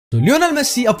So Lionel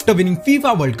Messi, after winning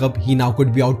FIFA World Cup, he now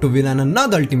could be out to win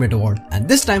another ultimate award, and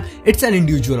this time it's an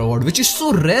individual award which is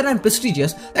so rare and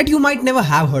prestigious that you might never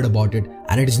have heard about it,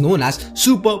 and it is known as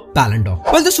Super Ballon d'Or.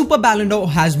 Well, the Super Ballon d'Or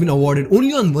has been awarded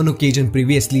only on one occasion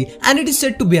previously, and it is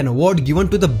said to be an award given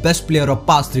to the best player of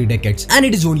past 3 decades, and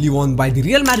it is only won by the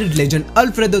Real Madrid legend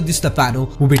Alfredo Di Stefano,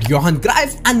 who beat Johan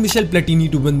Cruyff and Michel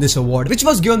Platini to win this award, which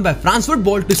was given by France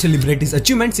Football to celebrate his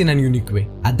achievements in a unique way.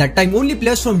 At that time, only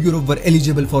players from Europe were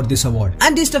eligible for this award,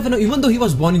 and Di Stefano, even though he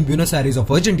was born in Buenos Aires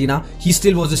of Argentina, he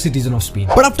still was a citizen of Spain.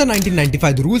 But after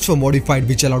 1995, the rules were modified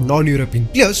which allowed non-European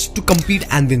players to compete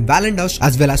and win Ballon d'Ors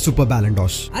as well as Super Ballon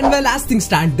d'Ors. And well, as things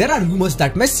stand, there are rumors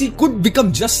that Messi could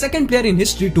become just second player in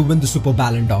history to win the Super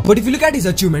Ballon d'Or. But if you look at his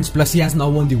achievements, plus he has now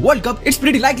won the World Cup, it's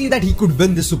pretty likely that he could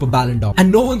win the Super Ballon d'Or,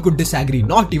 and no one could disagree,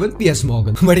 not even Piers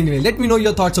Morgan. But anyway, let me know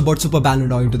your thoughts about Super Ballon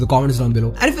d'Or into the comments down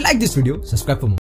below, and if you like this video, subscribe for more.